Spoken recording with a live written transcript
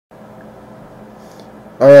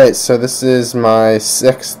Alright, so this is my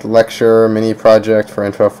 6th lecture mini project for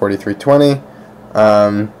Info 4320.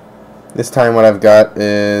 This time what I've got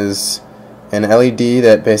is an LED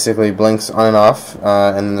that basically blinks on and off,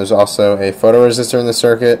 and then there's also a photoresistor in the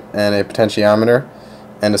circuit, and a potentiometer,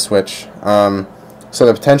 and a switch. So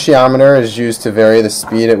the potentiometer is used to vary the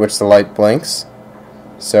speed at which the light blinks,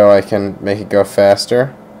 so I can make it go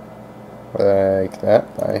faster, like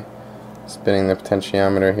that, by spinning the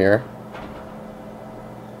potentiometer here.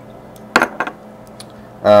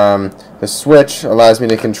 The switch allows me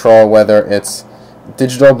to control whether it's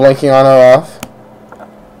digital blinking on or off,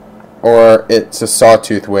 or it's a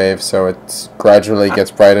sawtooth wave, so it gradually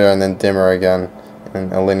gets brighter and then dimmer again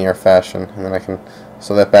in a linear fashion. And then I can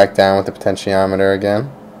slow that back down with the potentiometer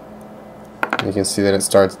again. You can see that it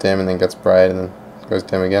starts dim and then gets bright and then goes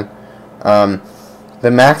dim again.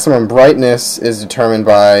 The maximum brightness is determined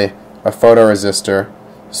by a photoresistor.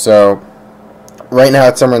 So right now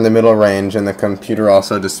it's somewhere in the middle range, and the computer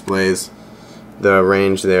also displays the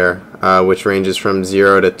range there, which ranges from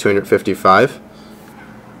 0 to 255.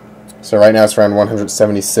 So right now it's around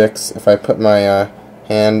 176. If I put my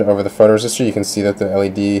hand over the photoresistor, you can see that the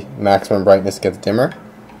LED maximum brightness gets dimmer.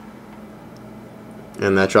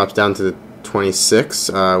 And that drops down to 26,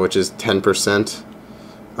 which is 10%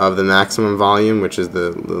 of the maximum volume, which is the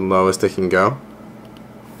lowest it can go.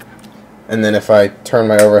 And then if I turn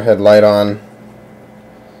my overhead light on,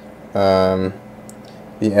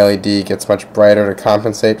 the LED gets much brighter to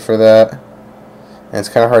compensate for that. And it's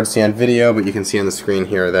kind of hard to see on video, but you can see on the screen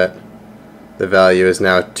here that the value is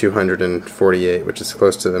now 248, which is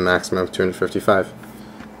close to the maximum of 255.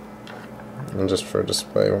 And just for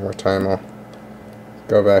display one more time, I'll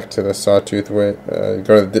go back to the sawtooth wave,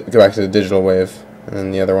 go back to the digital wave, and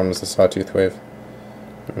then the other one was the sawtooth wave.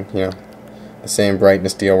 And, you know, the same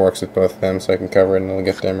brightness deal works with both of them, so I can cover it and it'll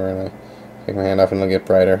get dimmer, and I take my hand off and it'll get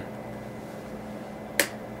brighter.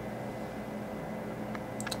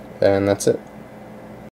 And that's it.